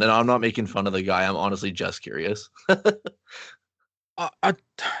on that one? And I'm not making fun of the guy. I'm honestly just curious. I,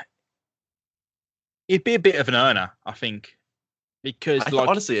 it'd be a bit of an earner, I think, because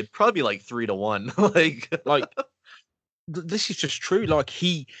honestly, it'd probably be like 3-1. like this is just true. Like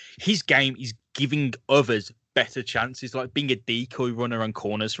his game is giving others better chances, like being a decoy runner on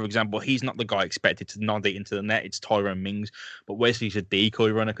corners, for example. He's not the guy expected to nod it into the net. It's Tyrone Mings, but Wesley's a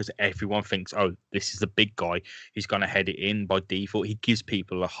decoy runner because everyone thinks, oh, this is the big guy. He's going to head it in by default. He gives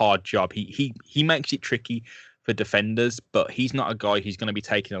people a hard job. He makes it tricky for defenders, but he's not a guy who's going to be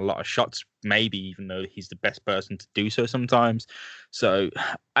taking a lot of shots, maybe even though he's the best person to do so sometimes. So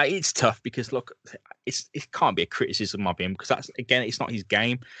it's tough because, look, it can't be a criticism of him because it's not his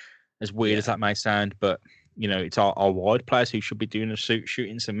game, as weird as that may sound, but it's our wide players who should be doing the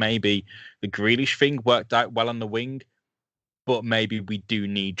shooting. So maybe the Grealish thing worked out well on the wing, but maybe we do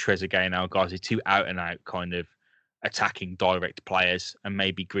need Trezeguet and El Ghazi, two out and out kind of attacking direct players, and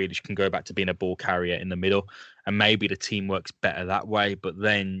maybe Grealish can go back to being a ball carrier in the middle, and maybe the team works better that way. But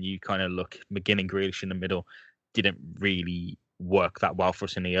then you kind of look, McGinn and Grealish in the middle didn't really work that well for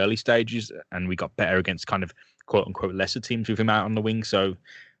us in the early stages, and we got better against kind of quote unquote lesser teams with him out on the wing. So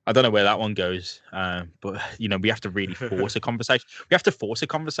I don't know where that one goes, but we have to really force a conversation. We have to force a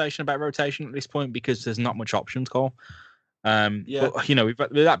conversation about rotation at this point because there's not much options, Cole. Yeah.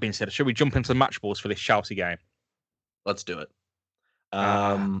 But with that being said, should we jump into the match balls for this Chelsea game? Let's do it.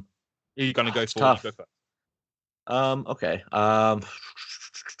 You're gonna go for tough. Go for Okay.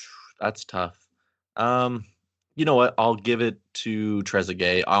 That's tough. You know what? I'll give it to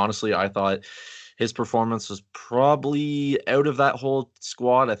Trezeguet. Honestly, I thought his performance was probably out of that whole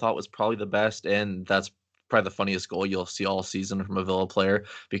squad. I thought was probably the best, and that's probably the funniest goal you'll see all season from a Villa player.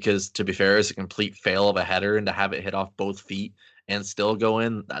 Because to be fair, it's a complete fail of a header, and to have it hit off both feet and still go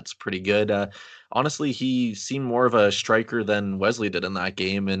in, that's pretty good. Honestly, he seemed more of a striker than Wesley did in that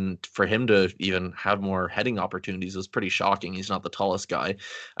game, and for him to even have more heading opportunities was pretty shocking. He's not the tallest guy.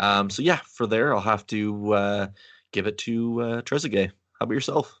 So yeah, for there, I'll have to give it to Trezeguet. How about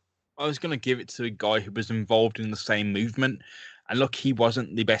yourself? I was going to give it to a guy who was involved in the same movement. And look, he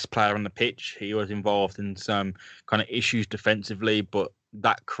wasn't the best player on the pitch. He was involved in some kind of issues defensively, but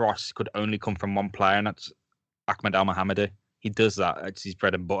that cross could only come from one player, and that's Ahmed El Mohamedi. He does that. It's his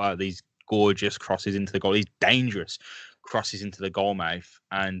bread and butter. These gorgeous crosses into the goal. These dangerous crosses into the goal mouth.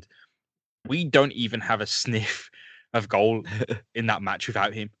 And we don't even have a sniff of goal in that match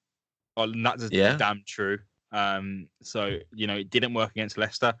without him. Well, that's damn true. So, it didn't work against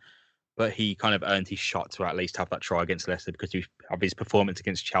Leicester, but he kind of earned his shot to at least have that try against Leicester because of his performance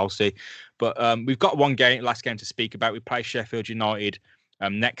against Chelsea. But we've got last game to speak about. We play Sheffield United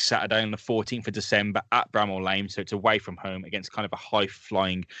next Saturday on the 14th of December at Bramall Lane. So it's away from home against kind of a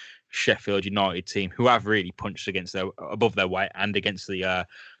high-flying Sheffield United team who have really punched above their weight and against the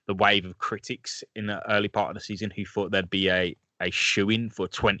wave of critics in the early part of the season who thought they'd be a a shoe-in for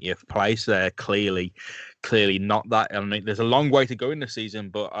 20th place. They're clearly not that. I mean, there's a long way to go in the season,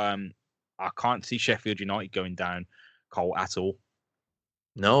 but I can't see Sheffield United going down, Cole, at all.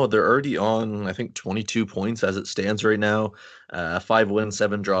 No, they're already on, I think, 22 points as it stands right now. 5 wins,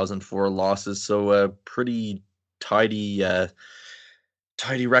 7 draws, and 4 losses. So a pretty tidy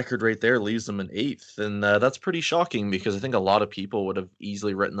tidy record right there leaves them in eighth, and that's pretty shocking because I think a lot of people would have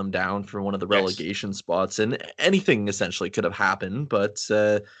easily written them down for one of the Yes. relegation spots, and anything essentially could have happened, but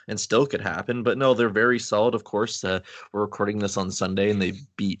and still could happen. But no, they're very solid. Of course, we're recording this on Sunday, and they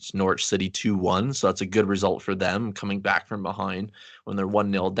beat Norwich City 2-1, so that's a good result for them coming back from behind when they're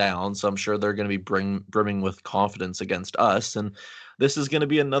 1-0 down. So I'm sure they're going to be brimming with confidence against us, and this is going to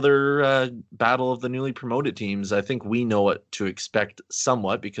be another battle of the newly promoted teams. I think we know what to expect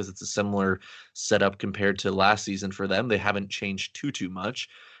somewhat because it's a similar setup compared to last season for them. They haven't changed too much.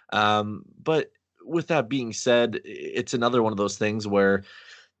 But with that being said, it's another one of those things where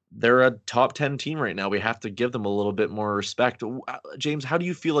they're a top 10 team right now. We have to give them a little bit more respect. James, how do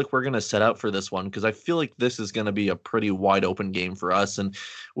you feel like we're going to set up for this one? Because I feel like this is going to be a pretty wide open game for us. And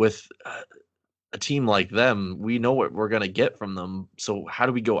with a team like them, we know what we're going to get from them. So how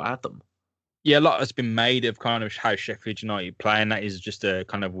do we go at them? Yeah, a lot has been made of kind of how Sheffield United play, and that is just a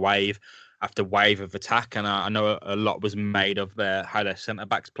kind of wave after wave of attack. And I know a lot was made of how their centre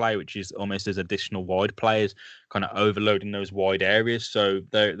backs play, which is almost as additional wide players, kind of overloading those wide areas. So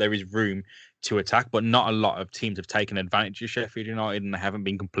there is room to attack, but not a lot of teams have taken advantage of Sheffield United, and they haven't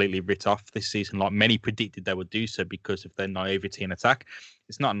been completely writ off this season, like many predicted they would do so because of their naivety in attack.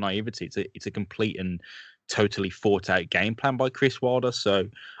 It's not naivety; it's a complete and totally thought out game plan by Chris Wilder. So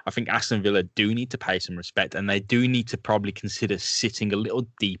I think Aston Villa do need to pay some respect, and they do need to probably consider sitting a little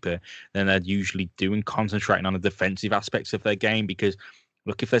deeper than they'd usually do and concentrating on the defensive aspects of their game. Because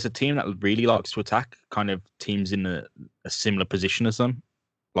look, if there's a team that really likes to attack, kind of teams in a similar position as them,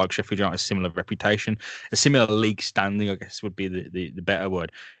 like Sheffield United, a similar reputation, a similar league standing, I guess would be the better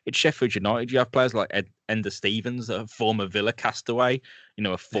word. It's Sheffield United. You have players like Ender Stevens, a former Villa castaway,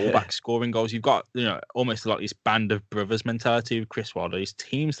 a fullback scoring goals. You've got, almost like this band of brothers mentality with Chris Wilder. This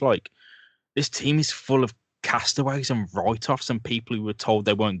team is full of castaways and write-offs and people who were told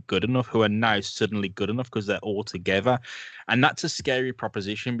they weren't good enough, who are now suddenly good enough because they're all together. And that's a scary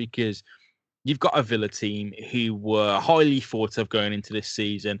proposition because you've got a Villa team who were highly thought of going into this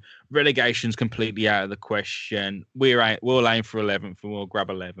season. Relegation's completely out of the question. We'll aim for 11th and we'll grab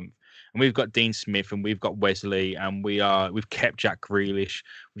 11th. And we've got Dean Smith and we've got Wesley and we've kept Jack Grealish.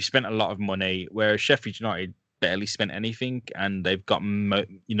 We've spent a lot of money, whereas Sheffield United barely spent anything, and they've got most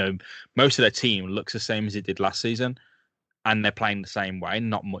of their team looks the same as it did last season. And they're playing the same way.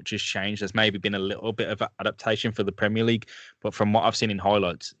 Not much has changed. There's maybe been a little bit of adaptation for the Premier League, but from what I've seen in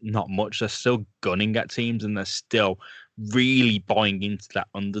highlights, not much. They're still gunning at teams and they're still really buying into that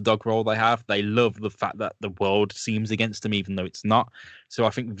underdog role they have. They love the fact that the world seems against them, even though it's not. So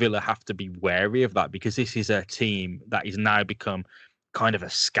I think Villa have to be wary of that because this is a team that is now become kind of a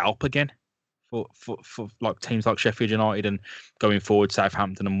scalp again. For like teams like Sheffield United and going forward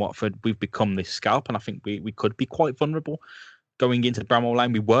Southampton and Watford, we've become this scalp, and I think we could be quite vulnerable going into Bramall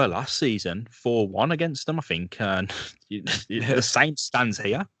Lane. We were last season 4-1 against them, I think, and the same stands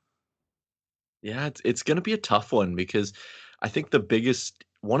here. Yeah, it's going to be a tough one because I think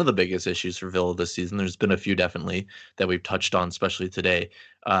one of the biggest issues for Villa this season, there's been a few definitely that we've touched on, especially today,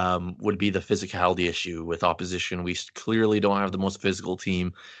 would be the physicality issue with opposition. We clearly don't have the most physical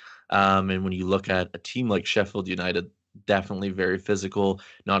team. And when you look at a team like Sheffield United, definitely very physical,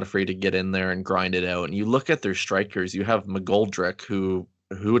 not afraid to get in there and grind it out. And you look at their strikers, you have McGoldrick, who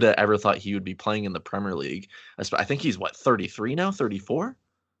would have ever thought he would be playing in the Premier League? I think he's 33 now, 34?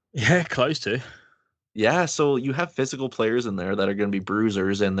 Yeah, close to. Yeah, so you have physical players in there that are going to be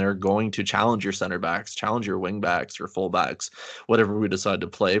bruisers, and they're going to challenge your center backs, challenge your wing backs or full backs, whatever we decide to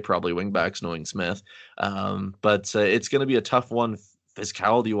play, probably wing backs knowing Smith. But it's going to be a tough one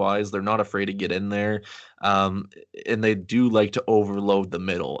physicality wise. They're not afraid to get in there. And they do like to overload the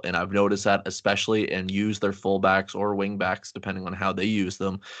middle. And I've noticed that especially and use their fullbacks or wing backs, depending on how they use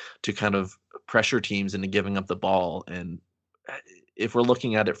them, to kind of pressure teams into giving up the ball. And if we're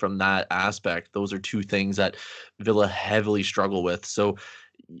looking at it from that aspect, those are two things that Villa heavily struggle with. So,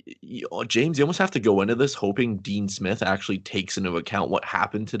 James, you almost have to go into this hoping Dean Smith actually takes into account what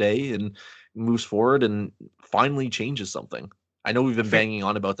happened today and moves forward and finally changes something. I know we've been banging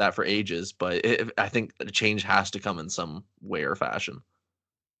on about that for ages, but I think a change has to come in some way or fashion.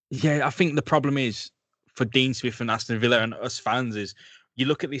 Yeah, I think the problem is for Dean Smith and Aston Villa and us fans is you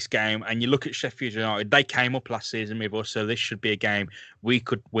look at this game and you look at Sheffield United. They came up last season with us, so this should be a game we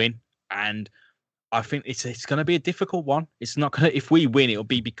could win. And I think it's going to be a difficult one. It's not going to, if we win, it'll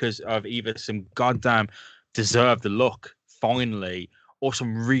be because of either some goddamn deserved luck finally, or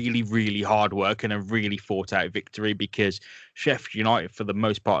some really, really hard work and a really thought out victory, because Sheffield United, for the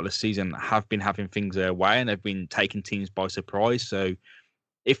most part of the season, have been having things their way and they've been taking teams by surprise. So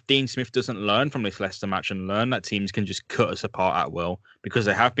if Dean Smith doesn't learn from this Leicester match and learn that teams can just cut us apart at will, because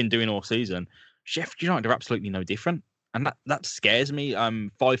they have been doing all season, Sheffield United are absolutely no different. And that scares me.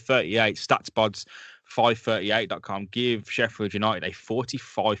 538 StatsBods 538.com give Sheffield United a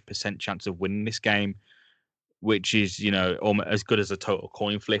 45% chance of winning this game, which is, almost as good as a total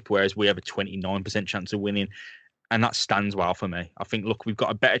coin flip, whereas we have a 29% chance of winning. And that stands well for me. I think, look, we've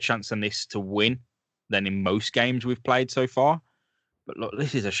got a better chance than this to win than in most games we've played so far. But look,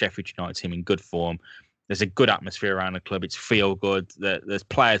 this is a Sheffield United team in good form. There's a good atmosphere around the club. It's feel good. There's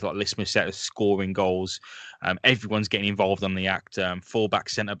players like Lismus set scoring goals. Everyone's getting involved on the act.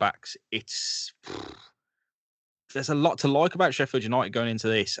 Fullbacks, centre backs. There's a lot to like about Sheffield United going into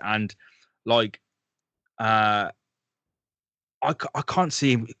this, and like, I can't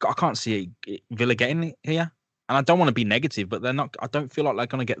see Villa getting it here. And I don't want to be negative, but they're not. I don't feel like they're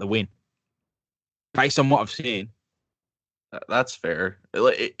going to get the win based on what I've seen. That's fair.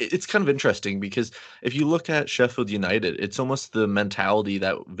 It's kind of interesting because if you look at Sheffield United, it's almost the mentality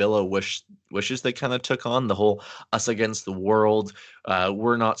that Villa wishes they kind of took on, the whole us against the world.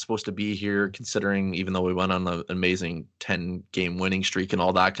 We're not supposed to be here, considering even though we went on an amazing 10-game winning streak and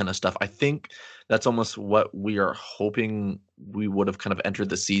all that kind of stuff. I think that's almost what we are hoping we would have kind of entered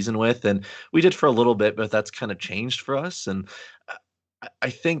the season with. And we did for a little bit, but that's kind of changed for us. And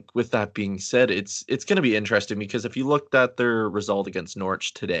I think with that being said, it's going to be interesting because if you looked at their result against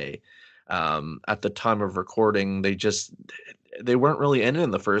Norwich today, at the time of recording, they weren't really in it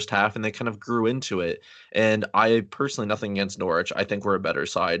in the first half and they kind of grew into it. And I personally, nothing against Norwich. I think we're a better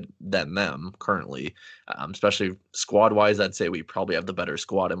side than them currently, especially squad wise. I'd say we probably have the better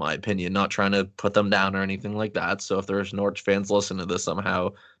squad in my opinion, not trying to put them down or anything like that. So if there's Norwich fans listening to this somehow,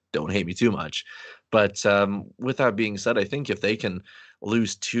 don't hate me too much. But with that being said, I think if they can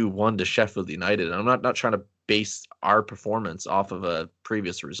lose 2-1 to Sheffield United, and I'm not trying to base our performance off of a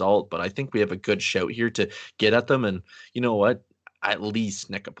previous result, but I think we have a good shout here to get at them, and you know what? At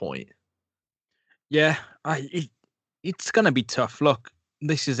least nick a point. Yeah, it's going to be tough. Look,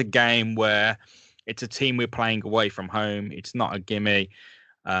 this is a game where it's a team we're playing away from home. It's not a gimme.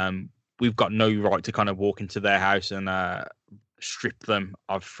 We've got no right to kind of walk into their house and strip them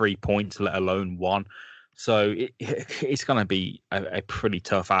of 3 points, let alone one. So it's going to be a pretty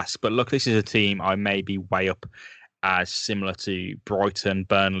tough ask. But look, this is a team I may be way up as similar to Brighton,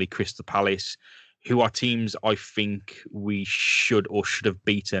 Burnley, Crystal Palace, who are teams I think we should have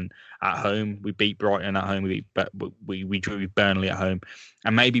beaten at home. We beat Brighton at home. We drew Burnley at home.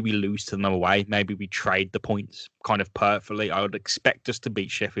 And maybe we lose to them away. Maybe we trade the points kind of perfectly. I would expect us to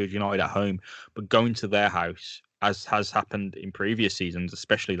beat Sheffield United at home. But going to their house, as has happened in previous seasons,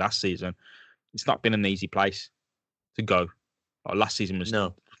 especially last season, it's not been an easy place to go. Last season was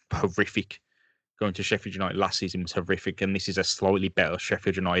horrific. Going to Sheffield United last season was horrific, and this is a slightly better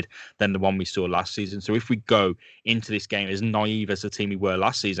Sheffield United than the one we saw last season. So if we go into this game as naive as the team we were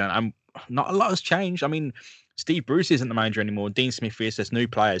last season, and not a lot has changed. I mean, Steve Bruce isn't the manager anymore. Dean Smith is, there's new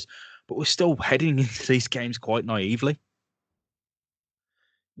players, but we're still heading into these games quite naively.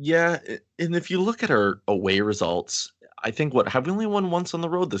 Yeah, and if you look at our away results, I think have we only won once on the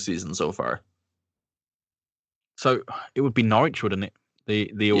road this season so far? So it would be Norwich, wouldn't it?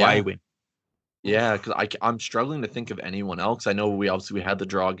 The away win. Yeah, because I'm struggling to think of anyone else. I know we had the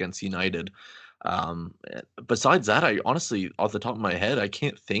draw against United. Besides that, I honestly, off the top of my head, I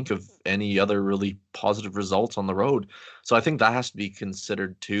can't think of any other really positive results on the road. So I think that has to be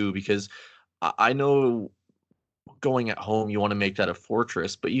considered too, because I know going at home, you want to make that a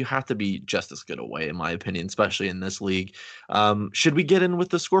fortress, but you have to be just as good away, in my opinion, especially in this league. Should we get in with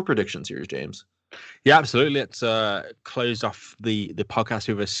the score predictions here, James? Yeah, absolutely. Let's close off the podcast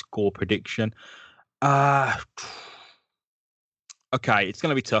with a score prediction. Okay, it's going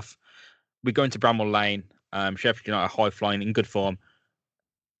to be tough. We're going to Bramall Lane. Sheffield United high flying in good form.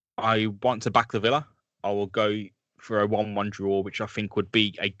 I want to back the Villa. I will go for a 1-1 draw, which I think would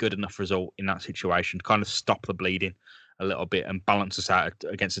be a good enough result in that situation to kind of stop the bleeding a little bit and balance us out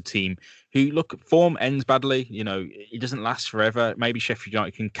against a team who, look, form ends badly. It doesn't last forever. Maybe Sheffield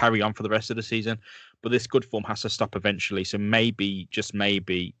United can carry on for the rest of the season, but this good form has to stop eventually. So maybe, just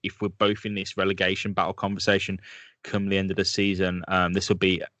maybe, if we're both in this relegation battle conversation come the end of the season, this will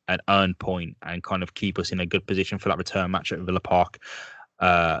be an earned point and kind of keep us in a good position for that return match at Villa Park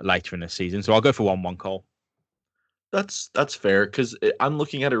later in the season. So I'll go for 1-1, Cole. That's fair because I'm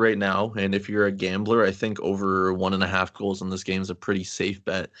looking at it right now, and if you're a gambler, I think over 1.5 goals in this game is a pretty safe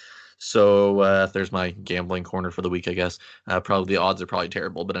bet. So there's my gambling corner for the week, I guess. Probably the odds are probably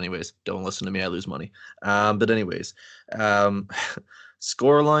terrible, but anyways, don't listen to me. I lose money. But anyways, um,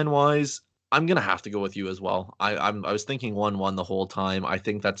 scoreline wise, I'm gonna have to go with you as well. I was thinking 1-1 the whole time. I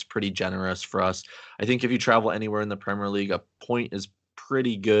think that's pretty generous for us. I think if you travel anywhere in the Premier League, a point is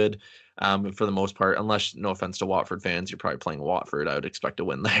pretty good for the most part, unless, no offense to Watford fans, you're probably playing Watford. I would expect a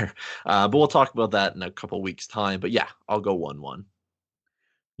win there. But we'll talk about that in a couple weeks' time. But yeah, I'll go 1-1.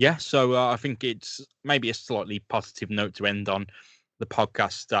 Yeah, so I think it's maybe a slightly positive note to end on the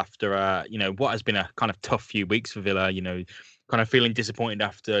podcast after what has been a kind of tough few weeks for Villa. Kind of feeling disappointed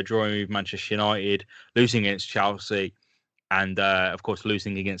after drawing with Manchester United, losing against Chelsea, and of course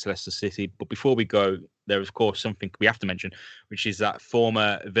losing against Leicester City. But before we go, there is of course something we have to mention, which is that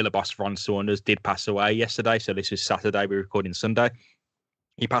former Villa boss Ron Saunders did pass away yesterday. So this is Saturday. We're recording Sunday.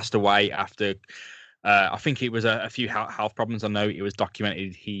 He passed away after I think it was a few health problems. I know it was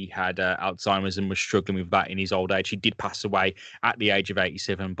documented he had Alzheimer's and was struggling with that in his old age. He did pass away at the age of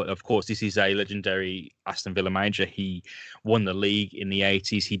 87. But of course, this is a legendary Aston Villa manager. He won the league in the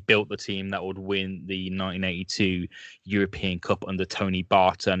 80s. He built the team that would win the 1982 European Cup under Tony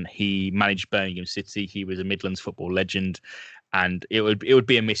Barton. He managed Birmingham City. He was a Midlands football legend. And it would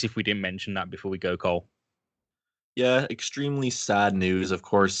be a miss if we didn't mention that before we go, Cole. Yeah, extremely sad news. Of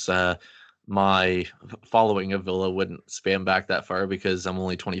course, my following of Villa wouldn't span back that far because I'm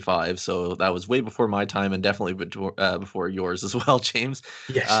only 25, so that was way before my time and definitely before yours as well, James.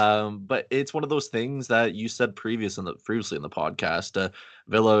 Yes. But it's one of those things that you said previously in the podcast.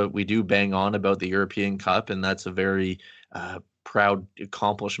 Villa, we do bang on about the European Cup, and that's a very proud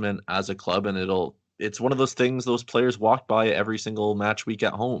accomplishment as a club, and it's one of those things those players walk by every single match week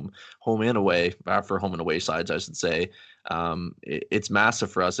at home and away, for home and away sides, I should say. It's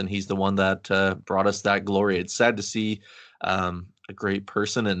massive for us, and he's the one that brought us that glory. It's sad to see a great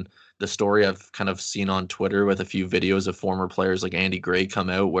person, and the story I've kind of seen on Twitter with a few videos of former players like Andy Gray come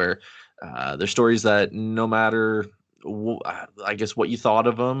out where there's stories that no matter I guess what you thought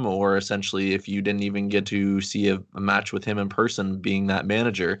of him, or essentially if you didn't even get to see a match with him in person, being that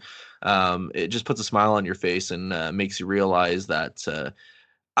manager, it just puts a smile on your face and makes you realize that.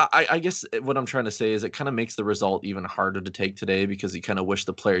 I guess what I'm trying to say is it kind of makes the result even harder to take today because you kind of wish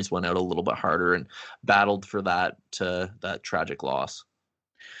the players went out a little bit harder and battled for that tragic loss.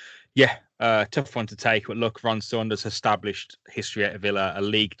 Yeah, tough one to take. But look, Ron Saunders established history at Villa, a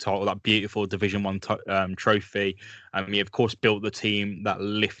league title, that beautiful Division One trophy. He of course built the team that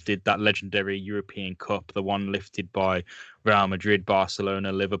lifted that legendary European Cup, the one lifted by Real Madrid,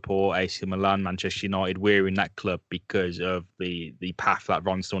 Barcelona, Liverpool, AC Milan, Manchester United. We're in that club because of the path that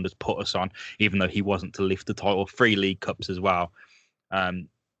Ron Saunders put us on, even though he wasn't to lift the title. 3 League Cups as well. A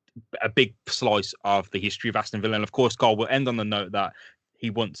big slice of the history of Aston Villa. And of course, Carl will end on the note that he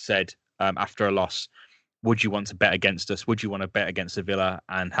once said after a loss, would you want to bet against us? Would you want to bet against the Villa?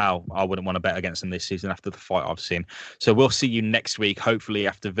 And how I wouldn't want to bet against them this season after the fight I've seen. So we'll see you next week, hopefully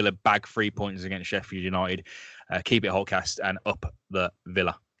after Villa bag 3 points against Sheffield United. Keep it Holtcast and up the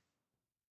Villa.